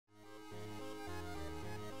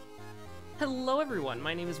Hello everyone,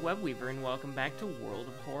 my name is Webweaver and welcome back to World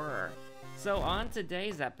of Horror. So on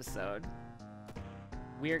today's episode,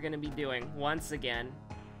 we are going to be doing, once again,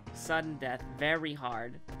 Sudden Death Very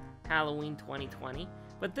Hard, Halloween 2020.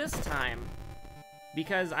 But this time,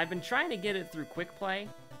 because I've been trying to get it through Quick Play,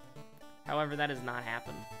 however that has not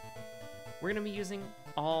happened, we're going to be using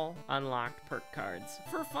all unlocked perk cards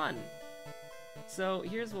for fun. So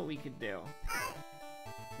here's what we could do.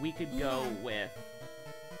 We could go with...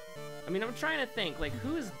 I'm trying to think, like,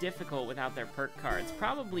 who is difficult without their perk cards?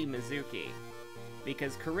 Probably Mizuki.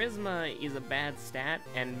 Because Charisma is a bad stat,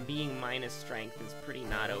 and being minus strength is pretty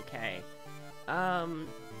not okay.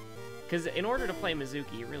 Because in order to play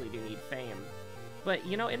Mizuki, you really do need Fame. But,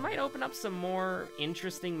 you know, it might open up some more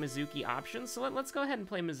interesting Mizuki options, so let's go ahead and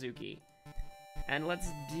play Mizuki. And let's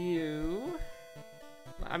do...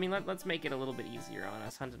 let's make it a little bit easier on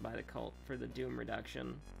us, Hunted by the Cult, for the Doom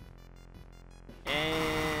reduction.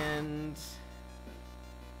 And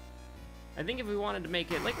I think if we wanted to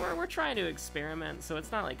make it, like, we're trying to experiment, so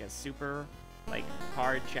it's not like a super, like,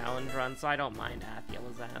 hard challenge run, so I don't mind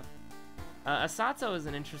Ath-Yelazath. Asato is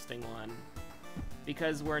an interesting one,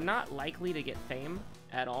 because we're not likely to get Fame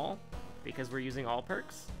at all, because we're using all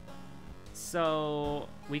perks. So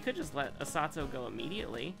we could just let Asato go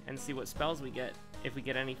immediately and see what spells we get. If we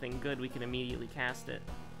get anything good, we can immediately cast it,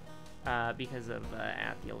 because of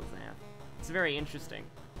Ath-Yelazath. It's very interesting.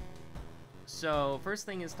 So, first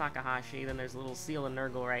thing is Takahashi, then there's a little Seal of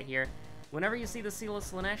Nurgle right here. Whenever you see the Seal of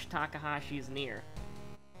Slaanesh, Takahashi is near.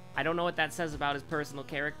 I don't know what that says about his personal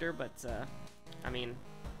character, but,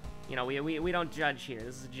 you know, we don't judge here.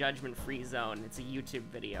 This is a judgment-free zone. It's a YouTube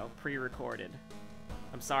video, pre-recorded.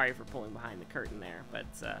 I'm sorry for pulling behind the curtain there, but,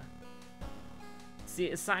 see,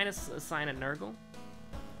 assign a Nurgle.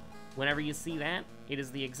 Whenever you see that, it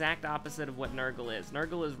is the exact opposite of what Nurgle is.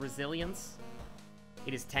 Nurgle is resilience.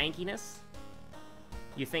 It is tankiness.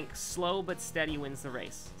 You think slow but steady wins the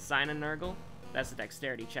race. Sign a Nurgle, that's a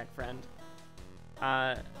dexterity check, friend.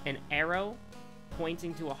 An arrow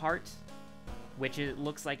pointing to a heart, which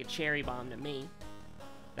looks like a cherry bomb to me.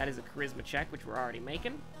 That is a charisma check, which we're already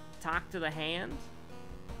making. Talk to the Hand,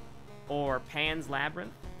 or Pan's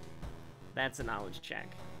Labyrinth, that's a knowledge check.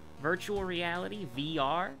 Virtual reality,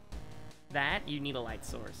 VR, that, you need a light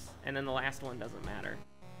source. And then the last one doesn't matter.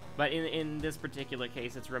 But in this particular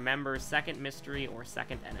case, it's remember second mystery or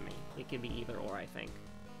second enemy. It can be either or, I think.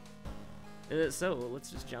 So,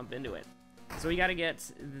 let's just jump into it. So we gotta get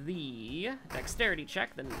the dexterity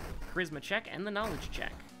check, the charisma check, and the knowledge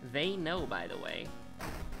check. They know, by the way.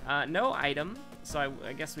 No item, so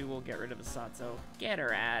I guess we will get rid of Asato. Get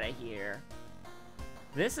her out of here.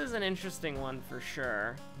 This is an interesting one for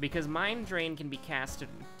sure, because Mind Drain can be casted...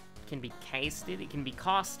 it can be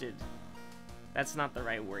costed. That's not the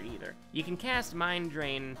right word either. You can cast Mind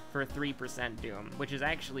Drain for 3% Doom, which is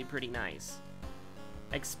actually pretty nice.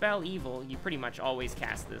 Expel Evil, you pretty much always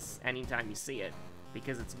cast this anytime you see it,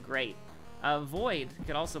 because it's great. Void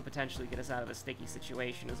could also potentially get us out of a sticky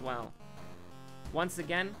situation as well. Once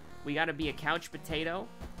again, we gotta be a couch potato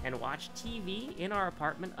and watch TV in our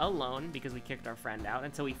apartment alone, because we kicked our friend out,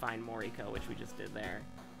 until we find Moriko, which we just did there.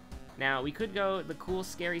 Now, we could go the cool,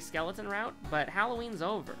 scary skeleton route, but Halloween's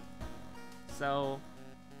over. So,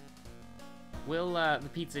 the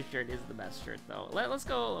pizza shirt is the best shirt, though. Let's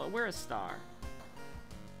go, we're a star.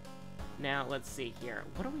 Now, let's see here.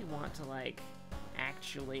 What do we want to, like,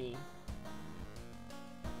 actually...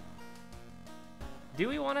 Do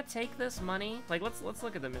we want to take this money? Like, let's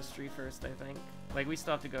look at the mystery first, I think. Like, we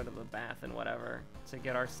still have to go to the bath and whatever to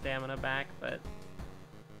get our stamina back, but...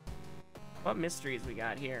 What mysteries we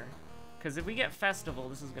got here? Because if we get Festival,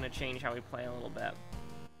 this is going to change how we play a little bit.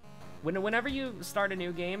 Whenever you start a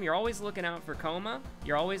new game, you're always looking out for Coma,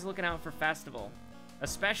 you're always looking out for Festival.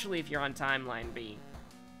 Especially if you're on Timeline B.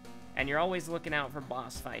 And you're always looking out for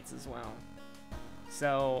boss fights as well.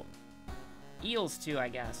 So, Eels too, I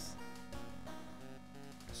guess.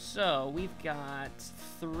 So, we've got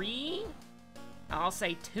 3... I'll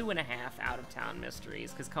say 2.5 out-of-town mysteries,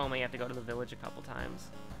 because Coma, you have to go to the village a couple times.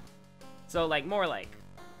 So, like, more like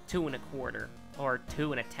 2.25, or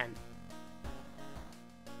 2.1.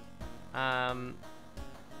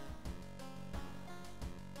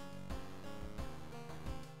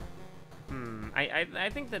 I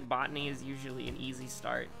think that Botany is usually an easy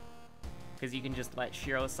start, because you can just let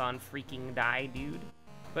Shiro-san freaking die, dude.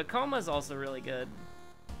 But Coma's also really good.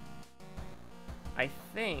 I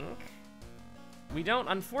think...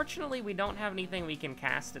 Unfortunately, we don't have anything we can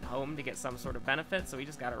cast at home to get some sort of benefit, so we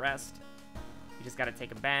just gotta rest. We just gotta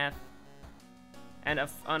take a bath. And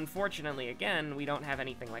unfortunately, again, we don't have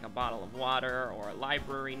anything like a bottle of water or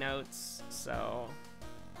library notes, so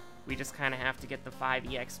We just kind of have to get the 5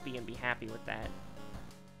 EXP and be happy with that.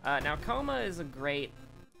 Now, Coma is a great...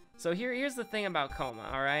 So here's the thing about Coma,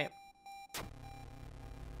 alright?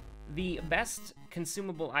 The best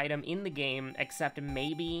consumable item in the game, except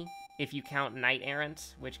maybe if you count Knight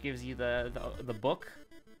Errant, which gives you the book.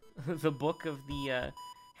 The book of the,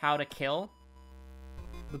 how to kill.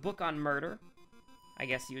 The book on murder, I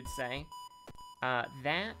guess you would say.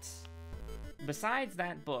 Besides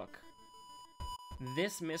that book,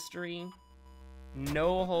 this mystery,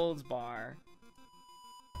 no holds bar,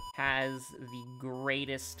 has the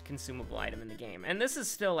greatest consumable item in the game. And this is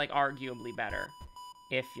still, like, arguably better.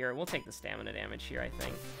 If you're... We'll take the stamina damage here, I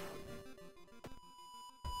think.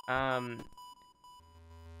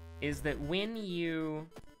 Is that when you...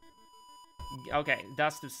 Okay,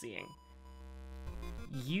 Dust of Seeing.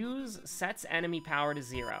 Sets enemy power to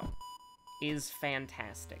 0. Is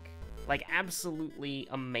fantastic. Like, absolutely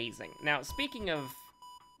amazing. Now, speaking of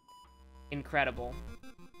incredible,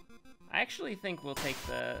 I actually think we'll take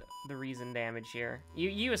the reason damage here.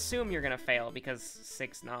 You assume you're gonna fail because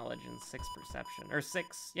 6 knowledge and 6 perception. Or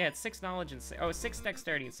 6... Yeah, it's 6 knowledge and 6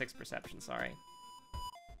 dexterity and 6 perception, sorry.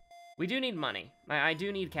 We do need money. I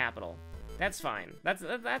do need capital. That's fine.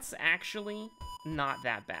 That's actually not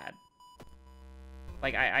that bad.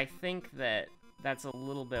 Like, I think that's a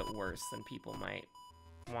little bit worse than people might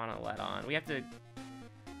want to let on. We have to...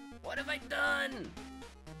 What have I done?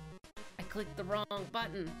 I clicked the wrong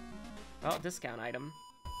button. Oh, discount item.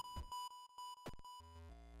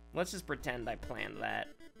 Let's just pretend I planned that.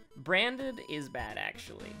 Branded is bad,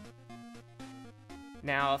 actually.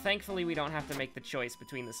 Now, thankfully, we don't have to make the choice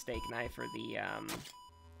between the steak knife or the,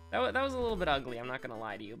 That was a little bit ugly, I'm not gonna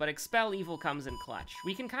lie to you. But Expel Evil comes in clutch.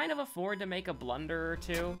 We can kind of afford to make a blunder or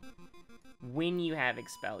two when you have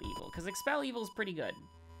Expel Evil, because Expel Evil is pretty good.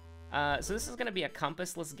 So this is gonna be a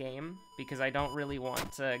compassless game, because I don't really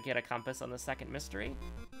want to get a compass on the second mystery.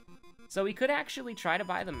 So we could actually try to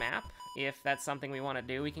buy the map, if that's something we want to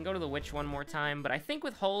do. We can go to the witch one more time, but I think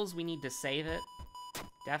with holes we need to save it.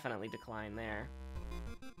 Definitely decline there.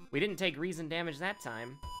 We didn't take reason damage that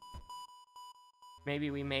time.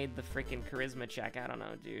 Maybe we made the freaking charisma check. I don't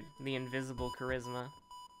know, dude. The invisible charisma.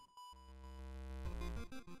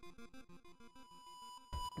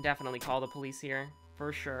 Definitely call the police here,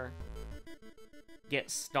 for sure. Get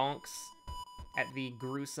stonks at the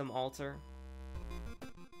gruesome altar.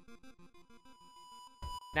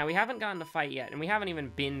 Now, we haven't gotten to fight yet, and we haven't even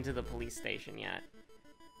been to the police station yet.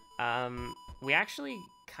 We actually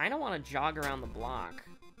kind of want to jog around the block.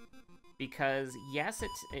 Because, yes,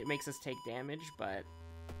 it makes us take damage, but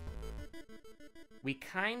we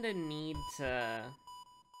kind of need to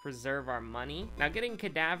preserve our money. Now, getting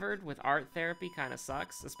cadavered with art therapy kind of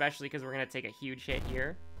sucks, especially because we're going to take a huge hit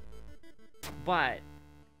here. But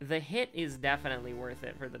the hit is definitely worth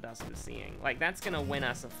it for the Dust of Seeing. Like, that's going to win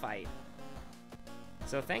us a fight.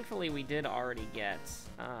 So, thankfully, we did already get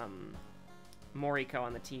Moriko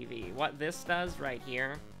on the TV. What this does right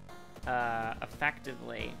here,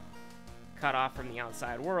 effectively... cut off from the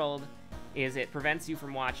outside world, is it prevents you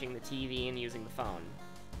from watching the TV and using the phone.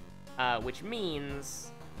 Which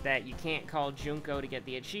means that you can't call Junko to get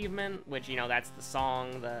the achievement, which, you know, that's the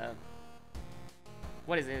song,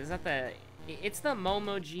 what is it? Is that it's the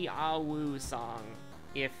Momoji Awu song,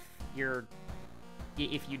 if you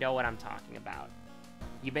know what I'm talking about.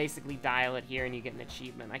 You basically dial it here and you get an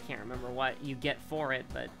achievement. I can't remember what you get for it,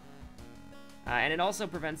 but... and it also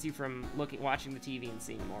prevents you from watching the TV and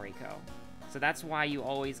seeing Moriko. So that's why you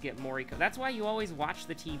always get Moriko. That's why you always watch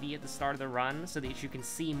the TV at the start of the run, so that you can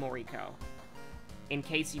see Moriko. In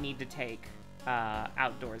case you need to take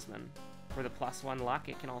Outdoorsman. For the +1 luck,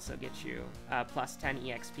 it can also get you +10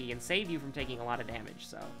 EXP and save you from taking a lot of damage,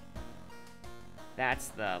 so... That's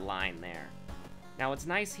the line there. Now what's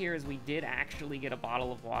nice here is we did actually get a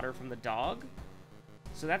bottle of water from the dog.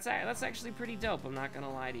 So that's actually pretty dope, I'm not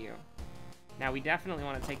gonna lie to you. Now we definitely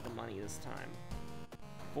want to take the money this time.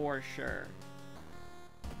 For sure.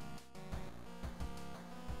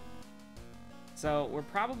 So, we're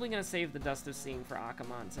probably going to save the Dust of Seeing for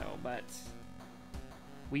Akamanto, but...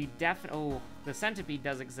 We definitely... Oh, the Centipede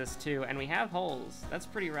does exist too, and we have holes. That's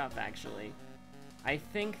pretty rough, actually. I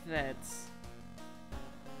think that...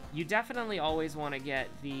 You definitely always want to get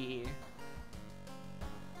the...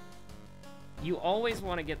 You always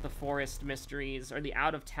want to get the forest mysteries, or the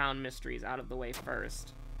out-of-town mysteries out of the way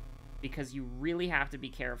first. Because you really have to be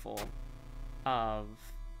careful of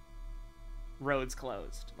roads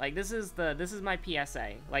closed. Like, this is my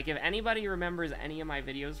PSA. Like, if anybody remembers any of my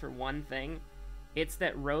videos for one thing, it's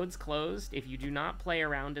that roads closed, if you do not play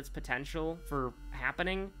around its potential for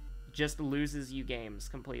happening, just loses you games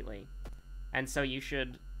completely. And so you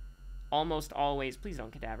should almost always... Please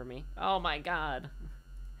don't cadaver me. Oh my god.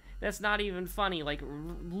 That's not even funny. Like,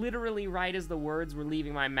 literally right as the words were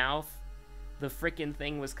leaving my mouth, the frickin'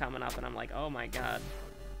 thing was coming up, and I'm like, oh my god.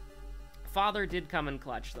 Father did come in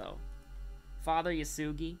clutch, though. Father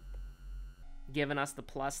Yasugi, giving us the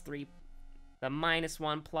 +3, the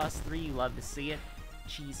 -1 +3. You love to see it.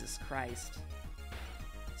 Jesus Christ.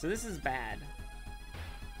 So this is bad.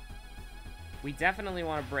 We definitely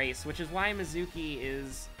want to brace, which is why Mizuki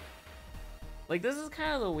is... Like, this is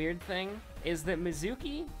kind of the weird thing, is that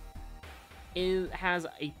Mizuki has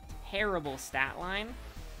a terrible stat line,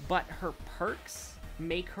 but her perks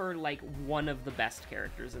make her, like, one of the best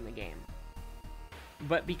characters in the game.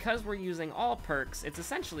 But because we're using all perks, it's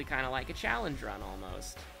essentially kind of like a challenge run,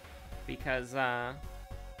 almost. Because,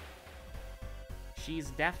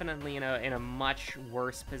 she's definitely in a much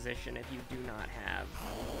worse position if you do not have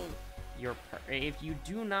your if you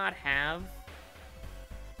do not have...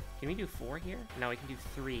 Can we do 4 here? No, we can do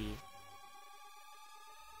 3.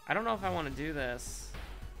 I don't know if I want to do this,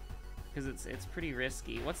 because it's pretty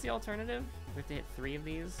risky. What's the alternative? We have to hit 3 of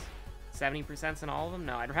these? 70% in all of them?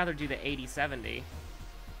 No, I'd rather do the 80-70.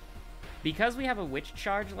 Because we have a witch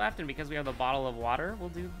charge left, and because we have the bottle of water, we'll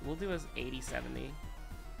do a 80-70.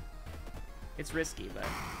 It's risky, but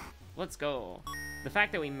let's go. The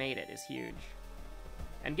fact that we made it is huge.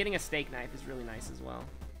 And getting a steak knife is really nice as well.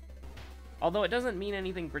 Although it doesn't mean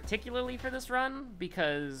anything particularly for this run,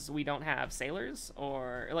 because we don't have sailors,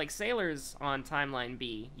 or... Like, sailors on Timeline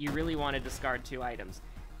B, you really want to discard 2 items.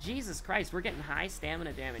 Jesus Christ, we're getting high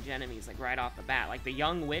stamina damage enemies, like, right off the bat. Like, the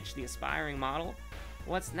young witch, the aspiring model.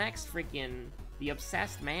 What's next, freaking... The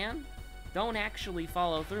obsessed man? Don't actually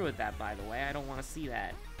follow through with that, by the way. I don't want to see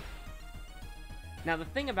that. Now, the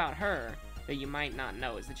thing about her that you might not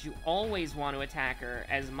know is that you always want to attack her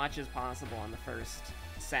as much as possible on the first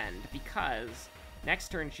send, because next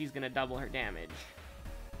turn she's going to double her damage.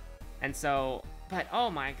 And so, but oh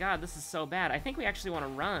my god, this is so bad. I think we actually want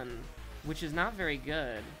to run, which is not very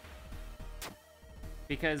good.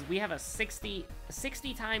 Because we have a 60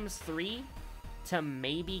 times 3 to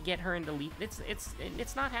maybe get her into leap.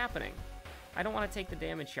 It's not happening. I don't want to take the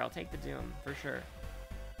damage here. I'll take the doom, for sure.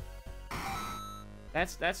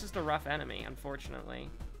 That's just a rough enemy, unfortunately.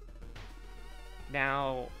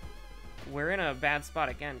 Now, we're in a bad spot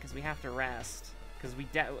again, because we have to rest. Because we,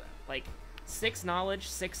 like, 6 knowledge,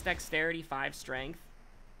 6 dexterity, 5 strength.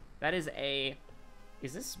 That is a...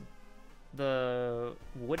 Is this the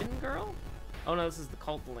wooden girl? Oh no, this is the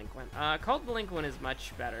cult delinquent. Cult delinquent is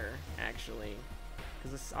much better, actually.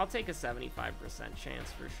 Because I'll take a 75% chance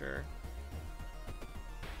for sure.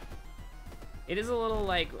 It is a little,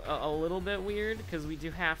 like, a little bit weird, because we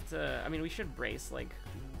do have to... I mean, we should brace, like...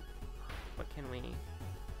 What can we...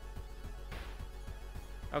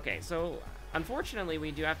 Okay, so, unfortunately,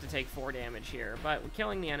 we do have to take 4 damage here, but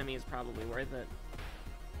killing the enemy is probably worth it.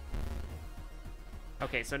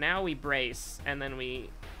 Okay, so now we brace, and then we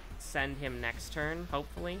send him next turn,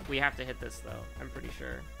 hopefully. We have to hit this, though, I'm pretty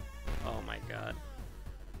sure. Oh my god.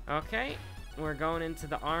 Okay, we're going into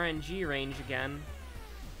the RNG range again.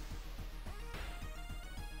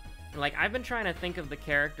 Like, I've been trying to think of the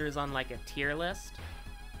characters on, like, a tier list,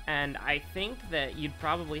 and I think that you'd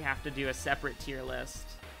probably have to do a separate tier list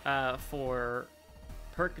for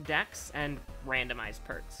perk dex and randomized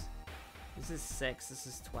perks. This is 6, this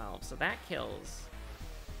is 12, so that kills.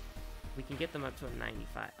 We can get them up to a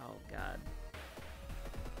 95. Oh, God.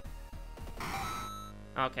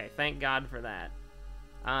 Okay, thank God for that.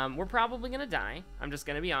 We're probably gonna die. I'm just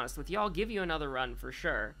gonna be honest with you. I'll give you another run for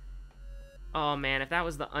sure. Oh man, if that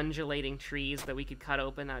was the undulating trees that we could cut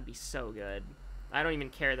open, that would be so good. I don't even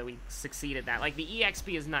care that we succeeded that. Like, the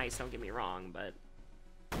EXP is nice, don't get me wrong, but...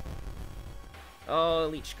 Oh,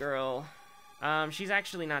 Leech Girl. She's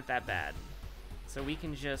actually not that bad. So we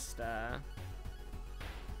can just,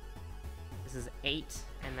 This is 8,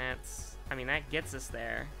 and that's... I mean, that gets us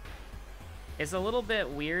there. It's a little bit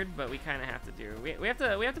weird, but we kind of have to do... We have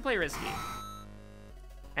to play risky.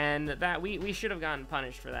 And that we should have gotten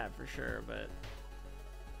punished for that for sure, but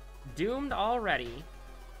doomed already.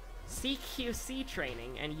 CQC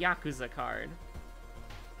training and Yakuza card.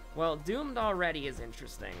 Well, doomed already is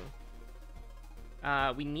interesting.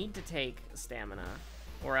 We need to take stamina,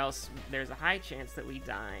 or else there's a high chance that we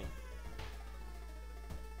die.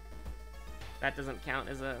 That doesn't count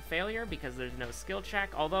as a failure because there's no skill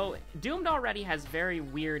check, although doomed already has very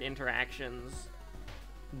weird interactions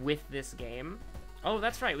with this game. Oh,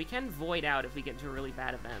 that's right, we can void out if we get into a really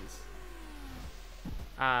bad event.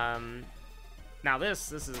 Now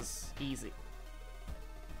this is easy.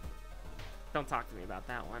 Don't talk to me about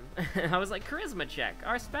that one. I was like, charisma check,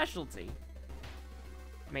 our specialty.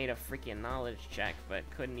 Made a freaking knowledge check, but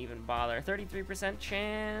couldn't even bother. 33%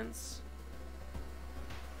 chance.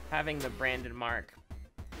 Having the branded mark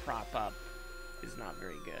prop up is not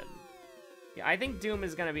very good. Yeah, I think Doom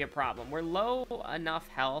is gonna be a problem. We're low enough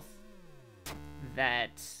health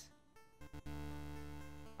that...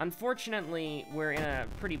 Unfortunately, we're in a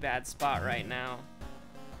pretty bad spot right now.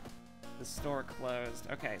 The store closed.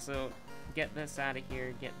 Okay, so get this out of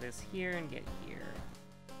here, get this here, and get here.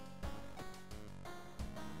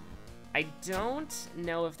 I don't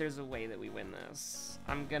know if there's a way that we win this.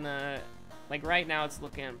 I'm gonna... Like, right now it's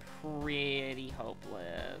looking pretty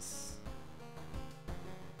hopeless.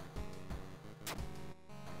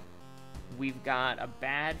 We've got a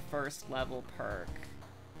bad first level perk.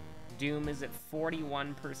 Doom is at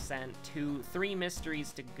 41%, 3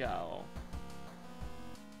 mysteries to go.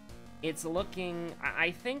 It's looking...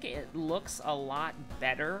 I think it looks a lot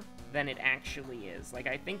better than it actually is. Like,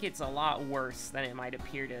 I think it's a lot worse than it might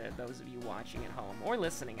appear to those of you watching at home or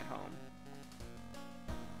listening at home.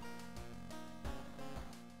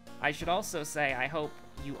 I should also say, I hope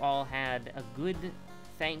you all had a good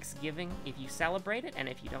Thanksgiving if you celebrate it, and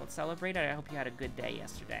if you don't celebrate it, I hope you had a good day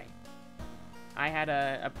yesterday. I had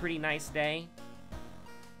a pretty nice day.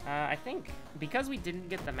 I think because we didn't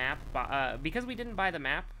get the map, because we didn't buy the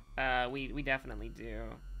map, we definitely do.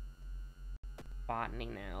 Botany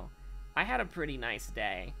now. I had a pretty nice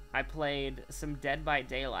day. I played some Dead by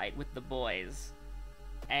Daylight with the boys,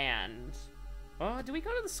 and... Oh, do we go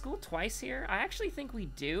to the school twice here? I actually think we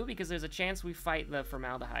do, because there's a chance we fight the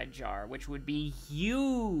formaldehyde jar, which would be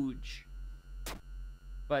huge.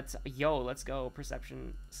 But, yo, let's go.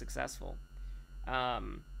 Perception successful. I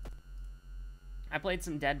played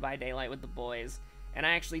some Dead by Daylight with the boys, and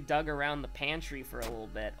I actually dug around the pantry for a little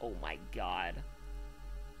bit. Oh my god.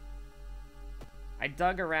 I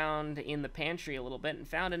dug around in the pantry a little bit and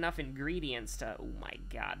found enough ingredients to... Oh my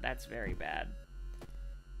god, that's very bad.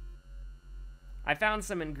 I found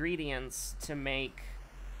some ingredients to make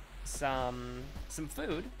some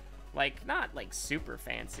food. Like, not, like, super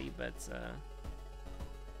fancy, but,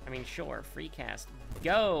 I mean, sure, free cast.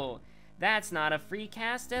 Go! That's not a free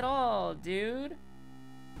cast at all, dude!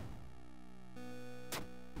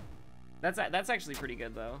 That's actually pretty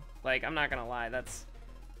good, though. Like, I'm not gonna lie, that's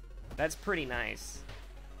pretty nice.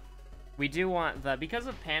 We do want the... Because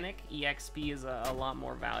of Panic, EXP is a lot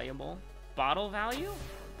more valuable. Bottle value,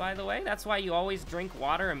 by the way. That's why you always drink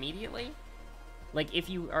water immediately. Like, if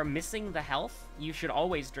you are missing the health, you should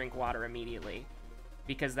always drink water immediately.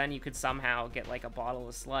 Because then you could somehow get, like, a bottle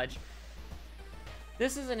of sludge.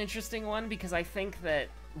 This is an interesting one because I think that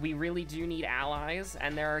we really do need allies,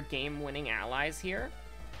 and there are game-winning allies here.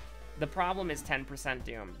 The problem is 10%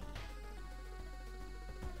 Doom.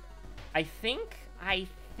 I think...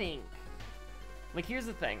 Like, here's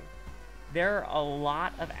the thing. There are a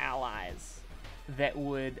lot of allies that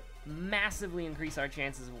would massively increase our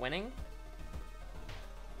chances of winning.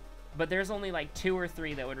 But there's only, like, 2 or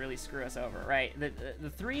 3 that would really screw us over, right? The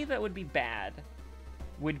 3 that would be bad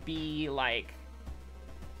would be, like,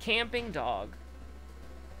 Camping Dog,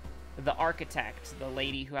 the Architect, the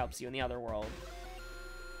lady who helps you in the other world,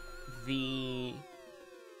 the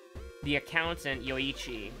Accountant,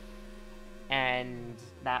 Yoichi, and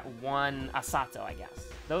that one Asato, I guess.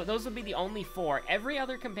 Those would be the only 4. Every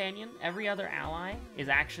other companion, every other ally is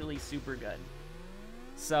actually super good.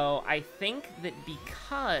 So I think that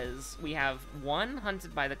because we have 1,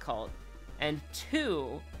 Hunted by the Cult, and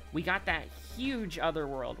 2, we got that huge other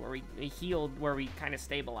world where we healed, where we kind of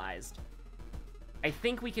stabilized. I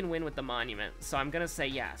think we can win with the Monument, so I'm gonna say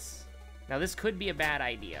yes. Now this could be a bad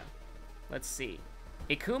idea. Let's see.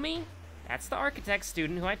 Ikumi, that's the Architect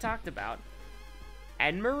student who I talked about.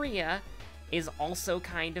 And Maria is also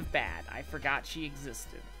kind of bad. I forgot she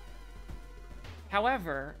existed.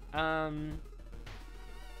 However,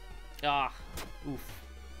 oof.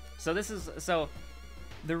 So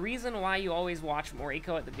the reason why you always watch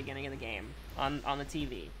Moriko at the beginning of the game on the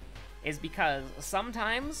TV is because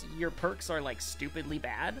sometimes your perks are, like, stupidly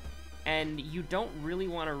bad, and you don't really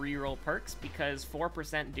want to reroll perks because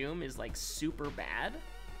 4% Doom is, like, super bad.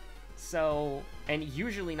 So, and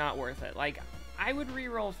usually not worth it. Like, I would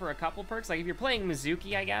reroll for a couple perks. Like, if you're playing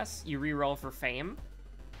Mizuki, I guess, you reroll for Fame.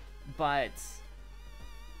 But,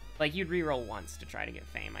 like, you'd reroll once to try to get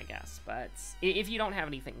Fame, I guess. But if you don't have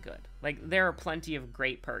anything good. Like, there are plenty of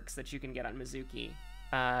great perks that you can get on Mizuki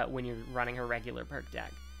when you're running a regular perk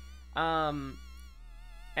deck. And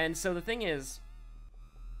so the thing is,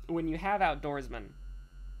 when you have Outdoorsman,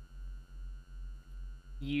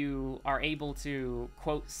 you are able to,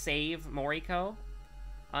 quote, save Moriko,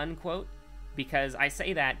 unquote, Because I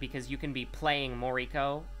say that because you can be playing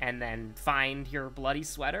Moriko and then find your bloody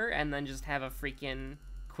sweater and then just have a freaking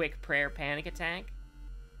quick prayer panic attack.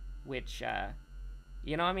 Which,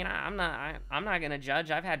 you know, I mean, I'm not gonna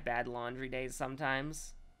judge. I've had bad laundry days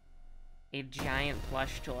sometimes. A giant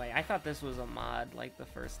plush toy. I thought this was a mod, like, the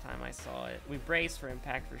first time I saw it. We brace for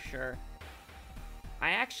impact for sure.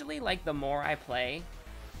 I actually, like, the more I play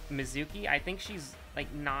Mizuki, I think she's,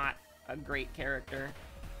 like, not a great character.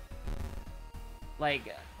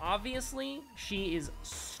 Like, obviously, she is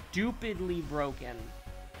stupidly broken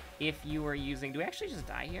if you are using... Do we actually just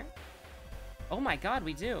die here? Oh my god,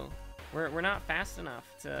 we do. We're not fast enough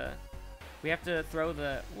to... We have to throw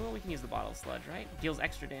the... Well, we can use the bottle sludge, right? Deals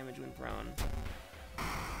extra damage when thrown.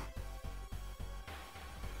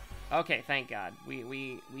 Okay, thank God.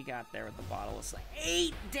 We got there with the bottle of sludge.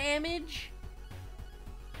 8 damage?!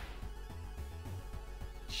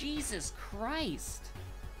 Jesus Christ!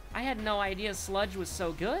 I had no idea sludge was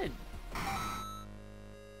so good.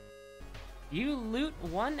 You loot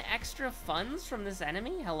 1 extra funds from this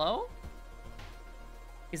enemy? Hello?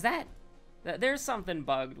 Is that... There's something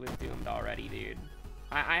bugged with Doomed already, dude.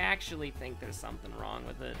 I actually think there's something wrong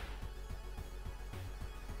with it.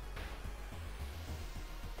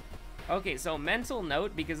 Okay, so mental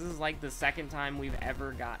note, because this is like the second time we've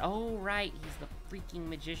ever got... Oh, right, he's the freaking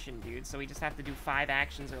magician, dude. So we just have to do 5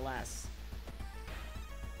 actions or less.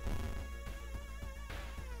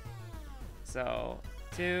 So,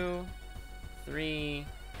 2, 3,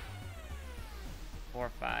 4,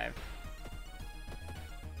 5.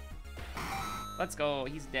 Let's go,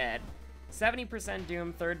 he's dead. 70%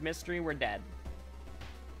 Doom, 3rd mystery, we're dead.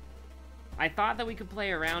 I thought that we could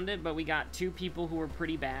play around it, but we got 2 people who were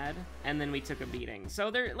pretty bad, and then we took a beating. So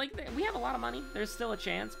they're like, we have a lot of money. There's still a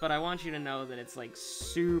chance, but I want you to know that it's like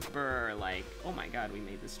super like, oh my god, we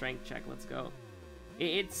made the strength check, let's go.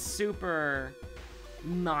 It's super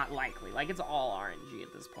not likely. Like, it's all RNG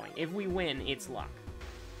at this point. If we win, it's luck.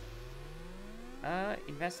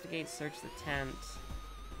 Investigate, search the tent.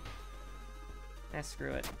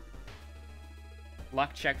 Screw it.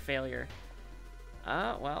 Luck check failure.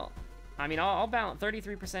 Well, I mean, I'll balance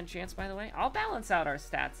 33% chance, by the way. I'll balance out our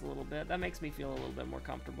stats a little bit. That makes me feel a little bit more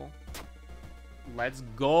comfortable. Let's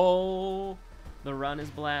go. The run is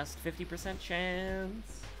blessed. 50%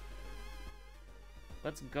 chance.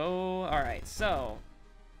 Let's go. All right, so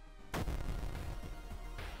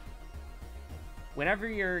whenever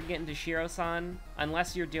you're getting to Shiro-san,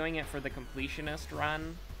 unless you're doing it for the completionist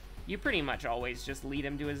run, you pretty much always just lead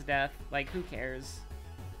him to his death. Like, who cares?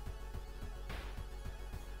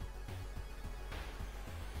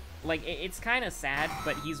 Like, it's kind of sad,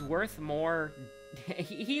 but he's worth more...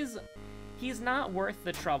 he's not worth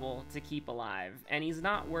the trouble to keep alive, and he's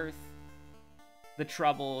not worth the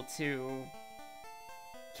trouble to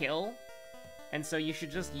kill, and so you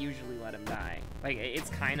should just usually let him die. Like,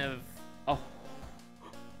 it's kind of... Oh.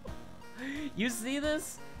 You see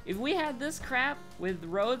this? If we had this crap with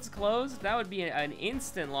roads closed, that would be an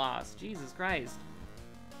instant loss. Jesus Christ.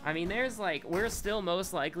 I mean, there's like, we're still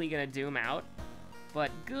most likely gonna doom out, but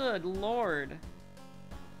good lord.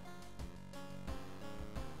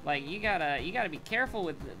 Like, you gotta be careful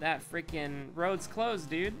with that freaking roads closed,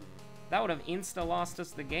 dude. That would have insta-lost us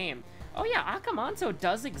the game. Oh yeah, Akamanto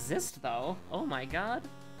does exist, though. Oh my god.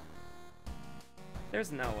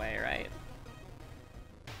 There's no way, right?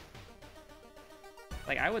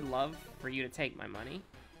 Like, I would love for you to take my money.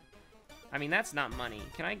 I mean, that's not money.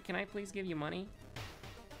 Can I please give you money?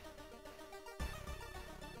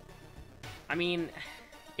 I mean,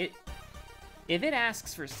 if it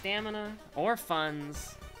asks for stamina or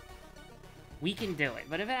funds, we can do it.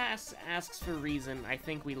 But if it asks for reason, I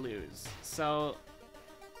think we lose. So,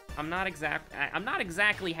 I'm not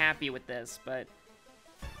exactly happy with this, but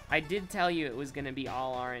I did tell you it was gonna be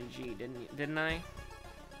all RNG, didn't I?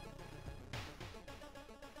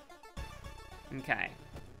 Okay.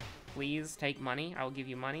 Please take money. I will give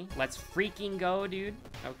you money. Let's freaking go, dude.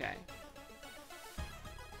 Okay.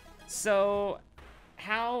 So,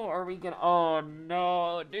 how are we gonna... Oh,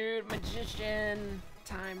 no, dude. Magician.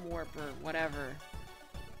 Time warper. Whatever.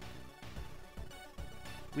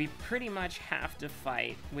 We pretty much have to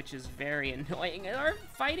fight, which is very annoying. Our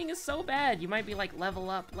fighting is so bad. You might be like, level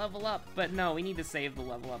up, level up. But no, we need to save the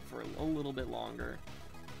level up for a little bit longer.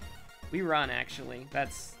 We run, actually.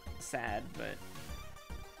 That's sad, but...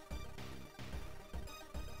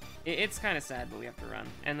 It's kind of sad, but we have to run.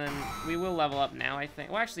 And then we will level up now, I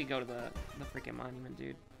think. We'll actually go to the freaking monument,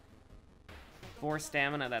 dude. 4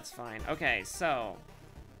 stamina, that's fine. Okay, so...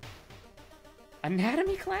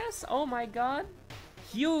 Anatomy class? Oh my god.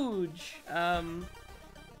 Huge.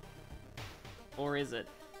 Or is it?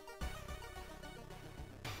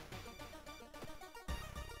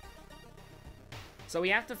 So we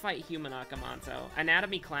have to fight human Akamanto.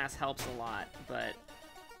 Anatomy class helps a lot, but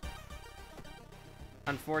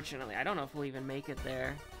unfortunately, I don't know if we'll even make it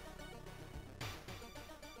there.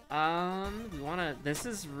 We wanna... This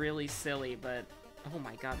is really silly, but... Oh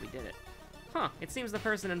my god, we did it. Huh, it seems the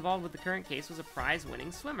person involved with the current case was a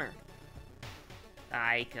prize-winning swimmer.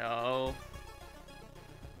 Aiko.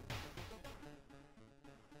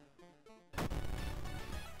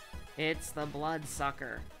 It's the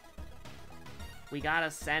Bloodsucker. We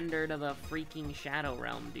gotta send her to the freaking Shadow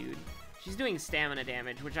Realm, dude. She's doing stamina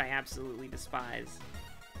damage, which I absolutely despise.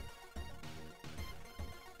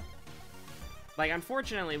 Like,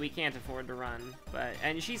 unfortunately, we can't afford to run, but...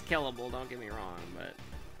 And she's killable, don't get me wrong, but...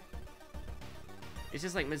 It's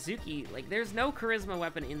just like Mizuki, like, there's no charisma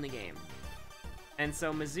weapon in the game. And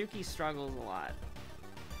so Mizuki struggles a lot.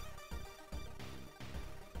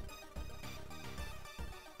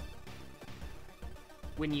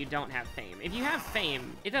 When you don't have fame. If you have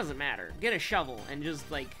fame, it doesn't matter. Get a shovel and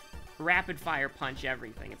just, like, rapid fire punch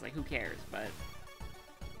everything. It's like, who cares? But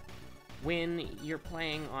when you're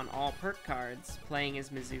playing on all perk cards, playing as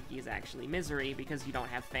Mizuki is actually misery because you don't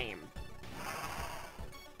have fame.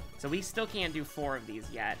 So we still can't do 4 of these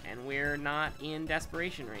yet, and we're not in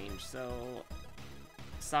desperation range, so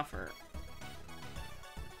suffer.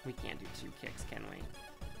 We can't do 2 kicks, can we?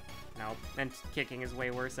 Nope, and kicking is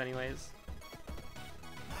way worse anyways.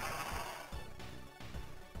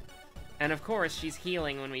 And of course, she's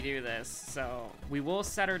healing when we do this, so we will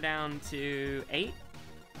set her down to 8.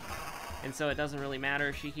 And so it doesn't really matter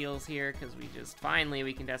if she heals here, because we just, finally,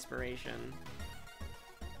 we can desperation.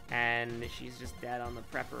 And she's just dead on the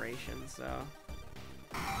preparation, so...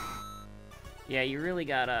 Yeah, you really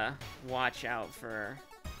gotta watch out for...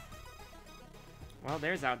 Well,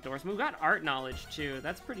 there's outdoors. We've got art knowledge, too.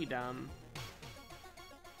 That's pretty dumb.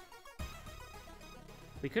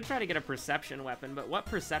 We could try to get a perception weapon, but what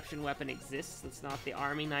perception weapon exists that's not the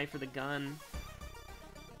army knife or the gun?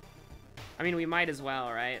 I mean, we might as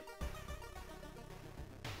well, right?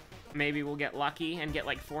 Maybe we'll get lucky and get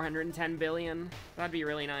like 410 billion. That'd be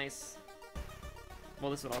really nice.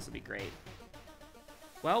 Well, this would also be great.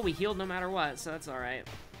 Well, we healed no matter what, so that's alright.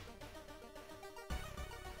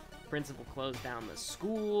 Principal closed down the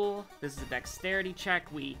school. This is a dexterity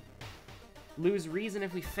check. We lose reason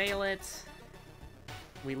if we fail it.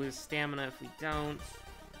 We lose stamina if we don't.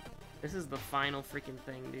 This is the final freaking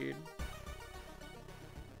thing, dude.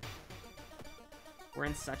 We're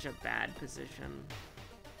in such a bad position.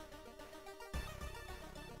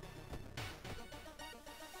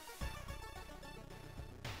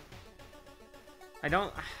 I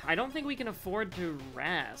don't think we can afford to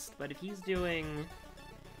rest, but if he's doing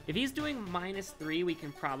 -3, we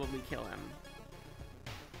can probably kill him.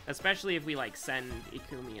 Especially if we, like, send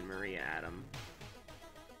Ikumi and Maria at him.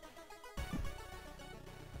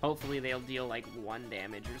 Hopefully they'll deal, like, 1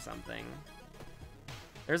 damage or something.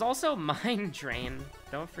 There's also Mind Drain.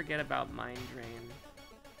 Don't forget about Mind Drain.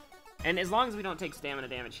 And as long as we don't take stamina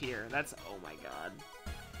damage here, that's... Oh my god.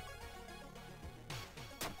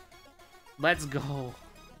 Let's go.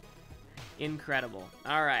 Incredible.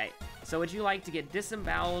 Alright. So would you like to get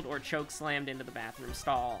disemboweled or choke slammed into the bathroom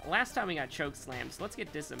stall? Last time we got choke slammed, so let's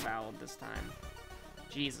get disemboweled this time.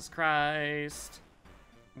 Jesus Christ.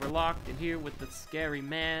 We're locked in here with the scary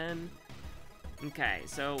man. Okay,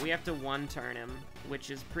 so we have to 1-turn him, which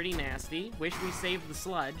is pretty nasty. Wish we saved the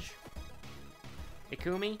sludge.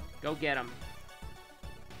 Ikumi, go get him.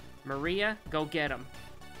 Maria, go get him.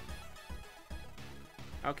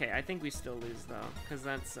 Okay, I think we still lose, though, because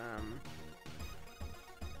that's,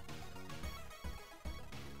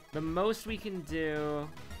 the most we can do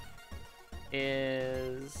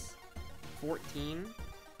is 14.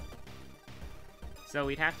 So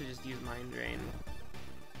we'd have to just use Mind Drain.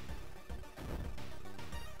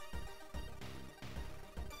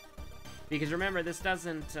 Because remember, this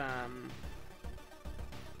doesn't,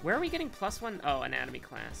 where are we getting +1? Oh, anatomy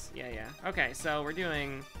class. Yeah, yeah. Okay, so we're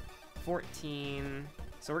doing 14.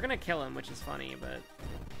 So we're gonna kill him, which is funny, but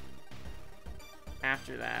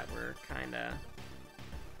after that, we're kinda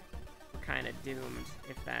doomed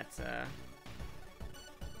if that's, well,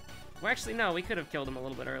 actually, no, we could have killed him a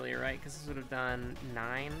little bit earlier, right? Because this would have done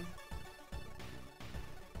 9.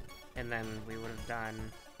 And then we would have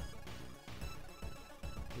done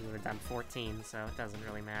 14, so it doesn't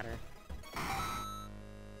really matter.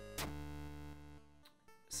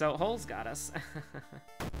 So, Hole's got us.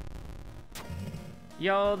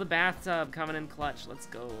 Yo, the bathtub coming in clutch. Let's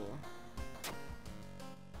go.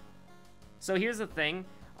 So here's the thing.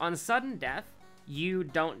 On sudden death, you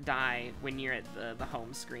don't die when you're at the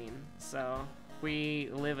home screen. So we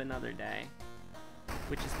live another day,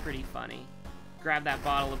 which is pretty funny. grab that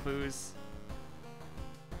bottle of booze.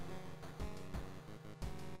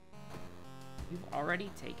 You've already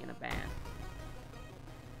taken a bath.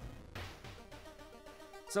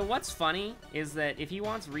 So what's funny is that if he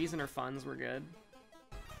wants reason or funds, we're good.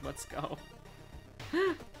 Let's go.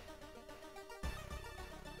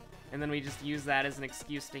 And then we just use that as an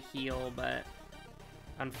excuse to heal, but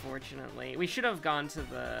unfortunately, we should have gone to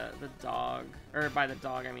the dog, or by the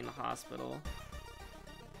dog, I mean the hospital.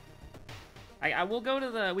 I will go to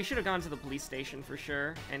the, we should have gone to the police station for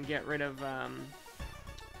sure and get rid of,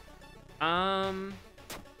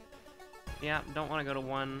 yeah, don't want to go to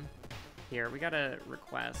one here. We gotta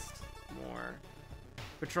request more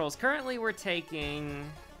patrols. Currently, we're taking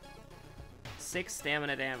 6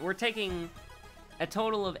 stamina damage. We're taking a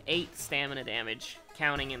total of 8 stamina damage,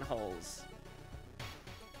 counting in holes.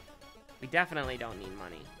 We definitely don't need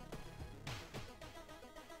money.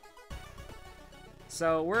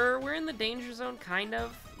 So we're in the danger zone, kind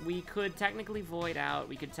of. We could technically void out.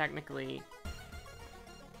 We could technically...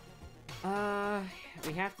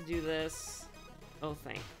 we have to do this. Oh,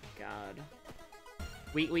 thank God.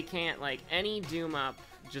 We can't, like, any doom up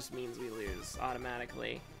just means we lose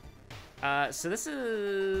automatically. So this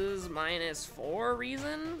is -4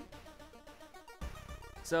 reason.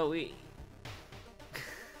 So we...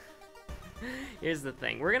 Here's the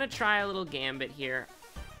thing. We're gonna try a little gambit here.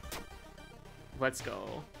 Let's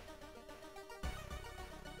go.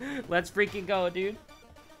 Let's freaking go, dude.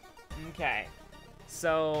 Okay.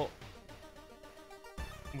 So...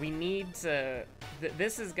 we need to...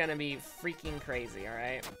 this is gonna be freaking crazy,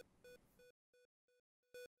 alright?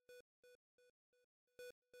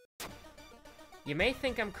 You may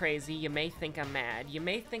think I'm crazy, you may think I'm mad, you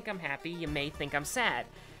may think I'm happy, you may think I'm sad.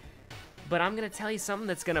 But I'm gonna tell you something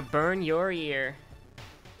that's gonna burn your ear.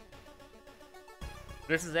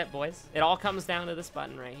 This is it, boys. It all comes down to this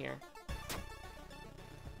button right here.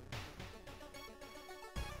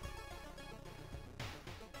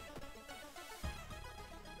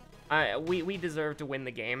 We deserve to win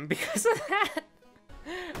the game because of that.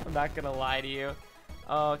 I'm not gonna lie to you.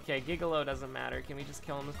 Okay, Gigolo doesn't matter. Can we just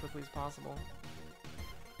kill him as quickly as possible?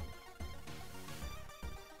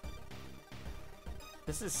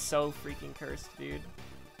 This is so freaking cursed, dude.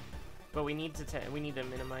 But we need to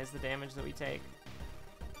minimize the damage that we take.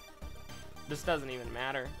 This doesn't even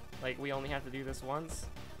matter. Like, we only have to do this once.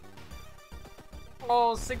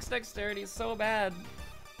 Oh, 6 dexterity is so bad.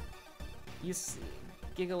 You see,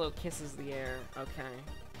 Gigolo kisses the air. Okay.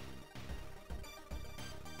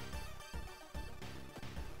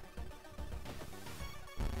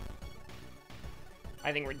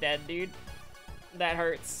 I think we're dead, dude. That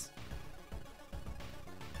hurts.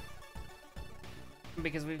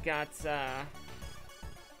 Because we've got,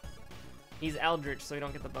 he's Eldritch, so we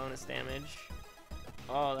don't get the bonus damage.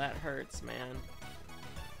 Oh, that hurts, man.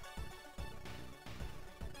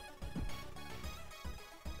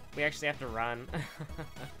 We actually have to run.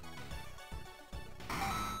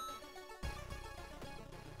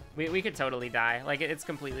 We could totally die. Like, it's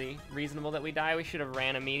completely reasonable that we die. We should have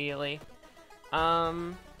ran immediately.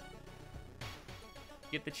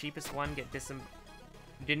 Get the cheapest one,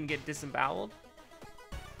 didn't get disemboweled.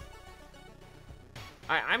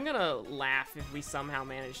 I'm gonna laugh if we somehow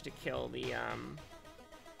manage to kill the,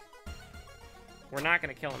 we're not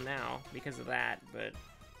gonna kill him now because of that, but...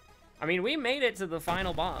 I mean, we made it to the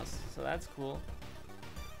final boss, so that's cool.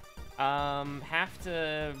 Have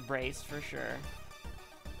to brace for sure.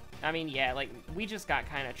 I mean, yeah, like, we just got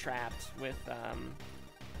kind of trapped with,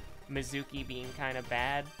 Mizuki being kind of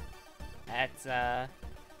bad at,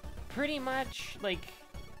 pretty much, like,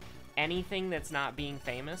 anything that's not being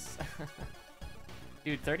famous.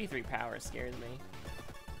 Dude, 33 power scares me.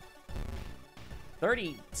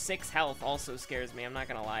 36 health also scares me, I'm not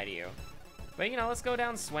gonna lie to you. But, you know, let's go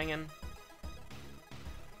down swinging.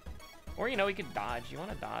 Or, you know, we could dodge. You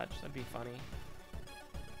want to dodge? That'd be funny.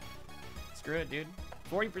 Screw it, dude.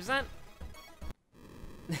 40%?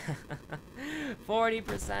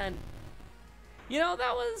 40%. You know,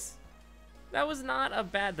 that was not a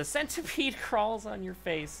bad... The centipede crawls on your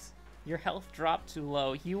face. Your health dropped too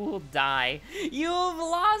low. You will die. You've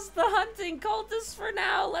lost the hunting cultist for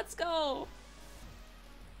now. Let's go.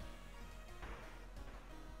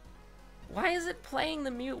 Why is it playing the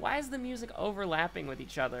mute? Why is the music overlapping with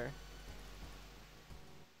each other?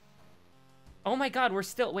 Oh my god, we're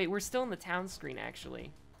still in the town screen,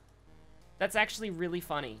 actually. That's actually really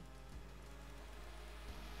funny.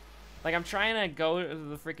 Like, I'm trying to go to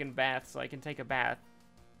the freaking bath so I can take a bath.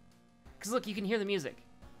 Because look, you can hear the music.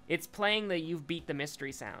 It's playing the "You've beat the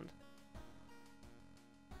mystery" sound.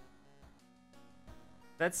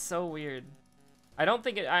 That's so weird.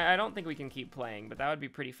 I don't think we can keep playing, but that would be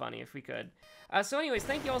pretty funny if we could. So anyways,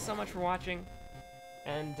 thank you all so much for watching,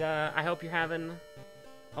 and I hope you're having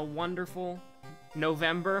a wonderful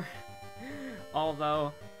November.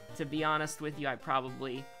 Although, to be honest with you, I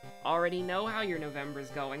probably already know how your November's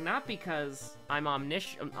going, not because I'm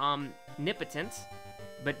omnipotent,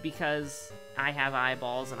 but because I have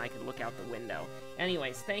eyeballs and I can look out the window.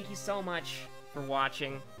 Anyways, thank you so much for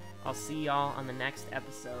watching. I'll see y'all on the next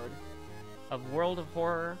episode of World of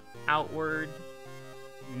Horror, Outward,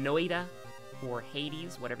 Noida, or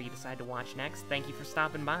Hades, whatever you decide to watch next. Thank you for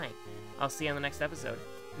stopping by. I'll see you on the next episode.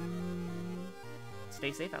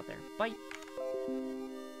 Stay safe out there. Bye.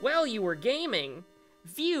 Well, you were gaming.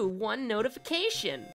 View one notification.